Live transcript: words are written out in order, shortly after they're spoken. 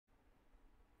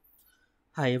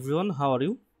Hi everyone, how are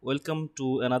you? Welcome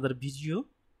to another video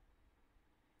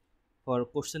for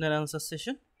question and answer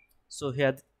session. So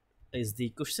here is the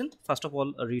question. First of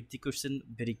all, read the question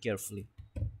very carefully.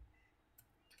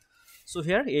 So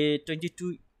here a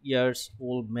 22 years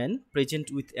old man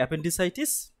present with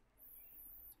appendicitis.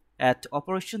 At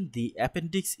operation, the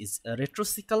appendix is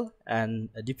retrocecal and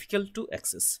difficult to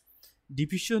access.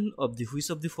 Division of the which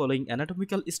of the following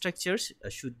anatomical structures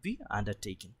should be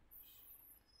undertaken.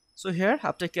 So here,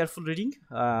 after careful reading,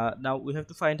 now we have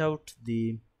to find out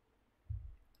the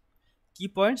key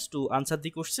points to answer the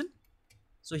question.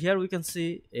 So here we can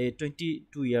see a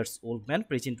 22 years old man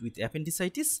present with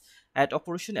appendicitis. At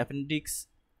operation, appendix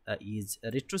is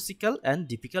retrocecal and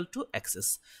difficult to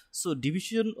access. So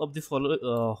division of the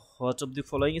what of the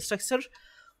following structure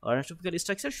or anatomical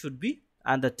structure should be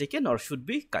undertaken or should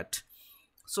be cut.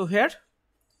 So here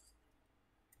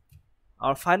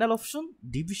our final option,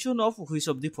 division of which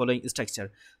of the following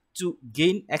structure to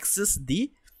gain access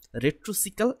the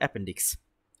retrocecal appendix.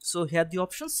 So here the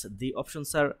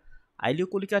options are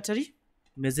ileocolic artery,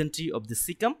 mesentery of the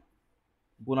cecum,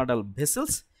 gonadal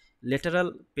vessels,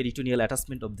 lateral peritoneal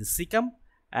attachment of the cecum,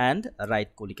 and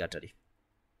right colic artery.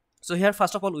 So here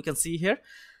first of all we can see here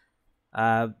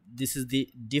this is the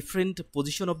different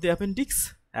position of the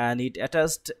appendix and it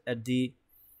attached at the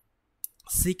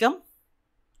cecum.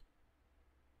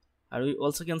 And we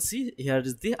also can see here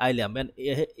is the ileum, and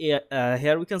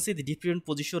here we can see the different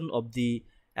position of the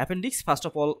appendix. First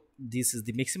of all, this is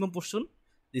the maximum portion.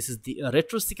 This is the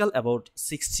retrocecal, about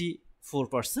 64%.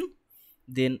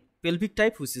 Then pelvic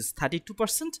type, which is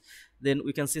 32%. Then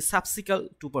we can see subcecal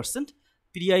 2%,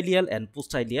 periileal and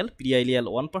postileal. Periileal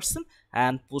 1%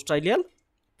 and postileal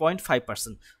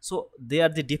 0.5%. So they are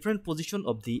the different position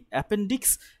of the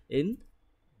appendix in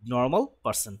normal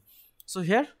person. So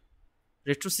here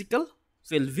retrocecal,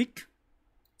 pelvic,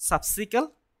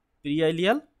 subcecal,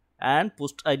 periileal and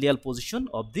postileal position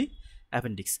of the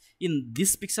appendix. In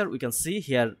this picture we can see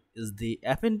here is the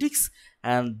appendix,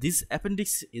 and this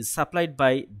appendix is supplied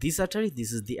by this artery.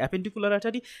 This is the appendicular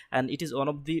artery, and it is one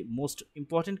of the most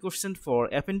important question for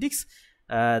appendix.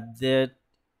 That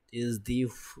is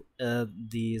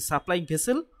the supplying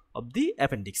vessel of the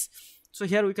appendix. So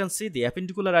here we can see the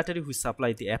appendicular artery which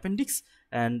supply the appendix,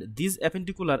 and this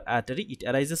appendicular artery, it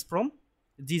arises from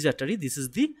this artery. This is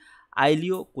the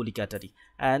ileocolic artery,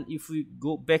 and if we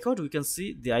go backward we can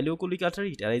see the ileocolic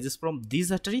artery, it arises from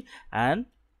this artery, and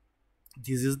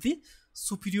this is the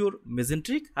superior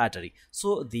mesenteric artery.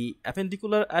 So the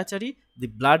appendicular artery, the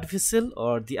blood vessel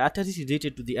or the artery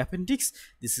related to the appendix,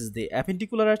 this is the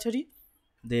appendicular artery.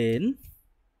 Then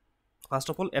first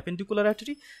of all appendicular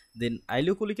artery, then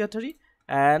ileocolic artery,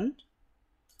 and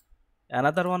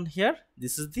another one here,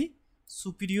 this is the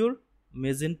superior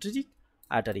mesenteric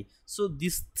artery. So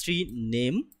these three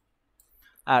names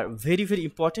are very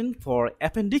important for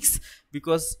appendix,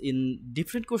 because in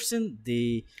different question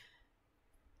they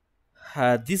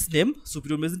this name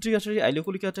superior mesenteric artery,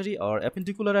 ileocolic artery or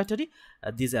appendicular artery,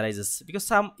 this arises because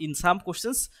in some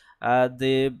questions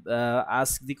they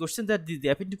ask the question that the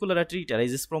appendicular artery, it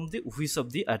arises from the which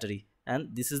of the artery, and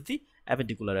this is the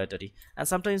appendicular artery, and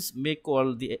sometimes may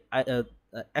call the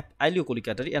ileocolic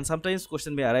artery, and sometimes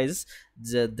question may arise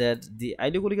that the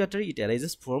ileocolic artery, it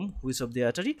arises from which of the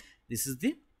artery. This is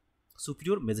the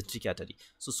superior mesenteric artery.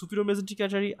 So superior mesenteric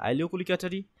artery, ileocolic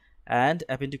artery and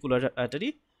appendicular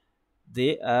artery,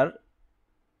 they are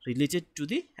related to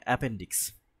the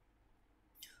appendix.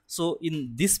 So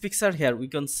in this picture here we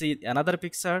can see another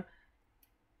picture.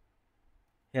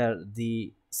 Here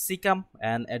the cecum,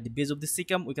 and at the base of the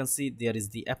cecum we can see there is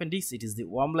the appendix. It is the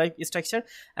worm-like structure,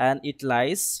 and it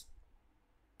lies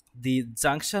the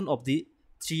junction of the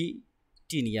three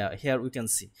tinea. Here we can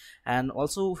see, and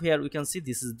also here we can see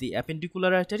this is the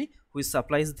appendicular artery which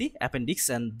supplies the appendix,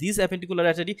 and this appendicular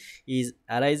artery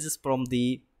arises from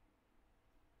the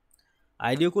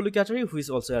ileocolic artery, which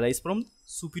also arises from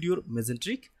superior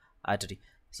mesenteric artery.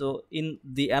 So in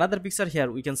the another picture here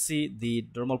we can see the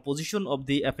normal position of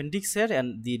the appendix here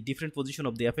and the different position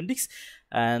of the appendix,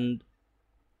 and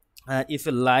if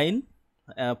a line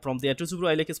from the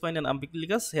anterosuperior spine and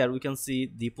umbilicus, here we can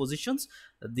see the positions.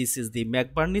 This is the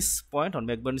McBurney's point or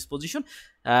McBurney's position,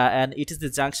 and it is the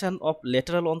junction of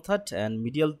lateral 1/3 and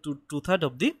medial to 2/3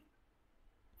 of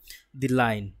the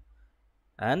line,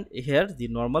 and here the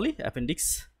normally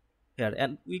appendix here,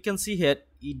 and we can see here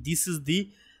this is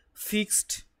the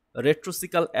fixed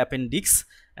retrocecal appendix,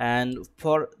 and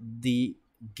for the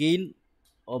gain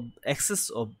of access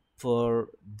of for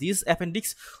this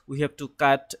appendix we have to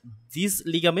cut this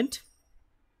ligament.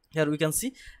 Here we can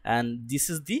see, and this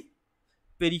is the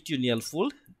peritoneal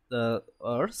fold.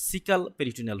 or cecal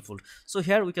peritoneal fold. So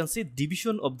here we can see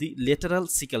division of the lateral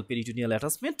cecal peritoneal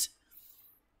attachment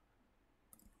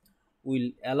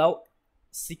will allow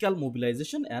cecal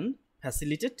mobilization and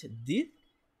facilitate the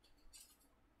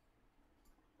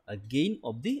gain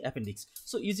of the appendix.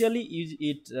 So usually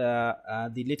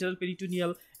the lateral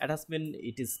peritoneal attachment,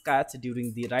 it is cut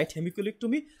during the right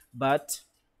hemicolectomy, but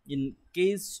in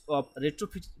case of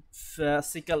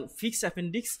retrocecal fixed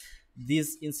appendix,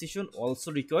 this incision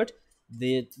also required.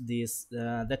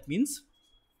 That means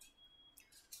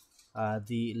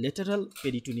the lateral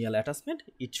peritoneal attachment,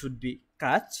 it should be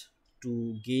cut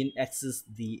to gain access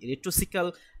the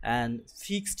retrocecal and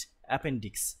fixed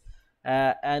appendix.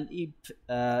 And if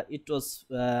it was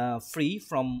free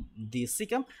from the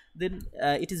cecum, then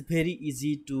it is very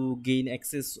easy to gain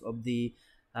access of the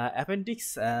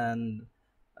appendix and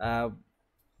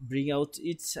bring out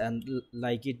it and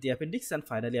ligate the appendix and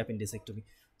finally appendicectomy.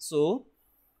 So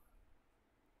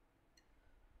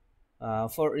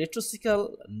for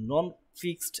retrocecal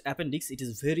non-fixed appendix, it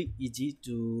is very easy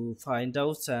to find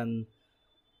out and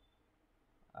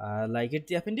ligate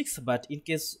the appendix, but in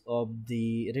case of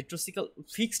the retrocecal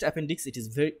fixed appendix, it is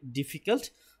very difficult.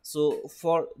 So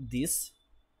for this,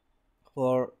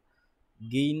 for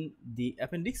gain the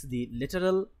appendix, the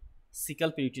lateral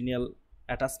cecal peritoneal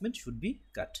attachment should be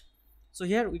cut. So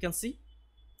here we can see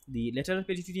the lateral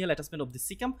peritoneal attachment of the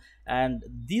cecum, and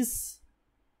this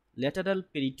lateral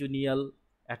peritoneal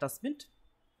attachment,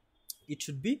 it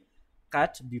should be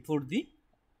cut before the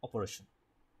operation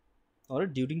or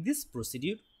during this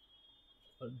procedure,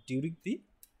 or during the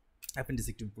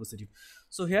appendicectomy procedure.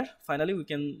 So here finally we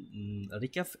can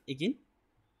recap again.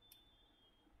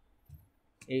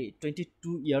 A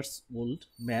 22 years old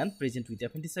man present with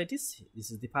appendicitis,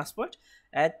 this is the first part.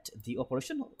 At the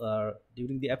operation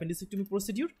during the appendicectomy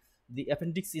procedure, the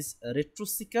appendix is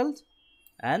retrocecal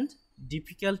and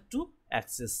difficult to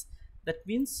access. That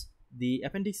means the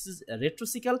appendix is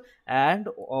retrocecal and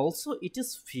also it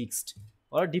is fixed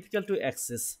or difficult to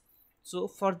access. So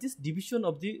for this, division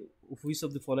of the which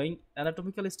of the following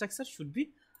anatomical structure should be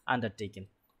undertaken.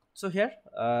 So here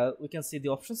we can see the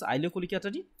options.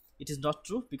 Ileocollicatory, it is not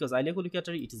true because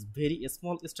ileocollicatory, it is very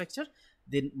small structure.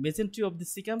 Then mesentery of the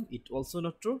cecum, it also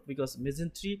not true because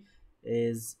mesentery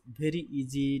is very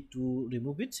easy to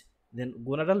remove it. Then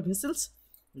gonadal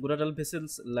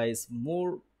vessels lies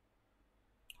more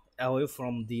away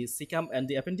from the cecum and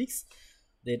the appendix.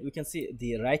 Then we can see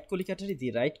the right collicatory.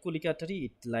 The right collicatory,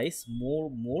 it lies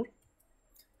more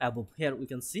above. Here we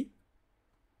can see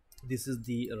this is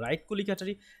the right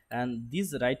collicatory, and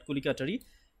this right collicatory,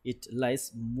 it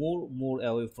lies more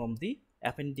away from the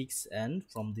appendix and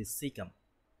from the cecum.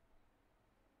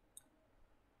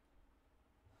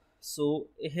 So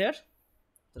here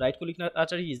right collicular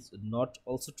artery is not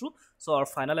also true. So our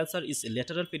final answer is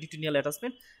lateral peritoneal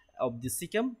attachment of the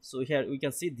cecum. So here we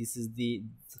can see this is the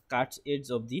cut edge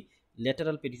of the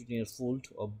lateral peritoneal fold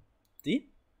of the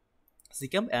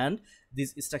cecum, and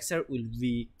this structure will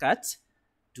be cut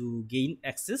to gain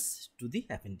access to the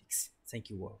appendix. Thank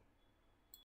you all.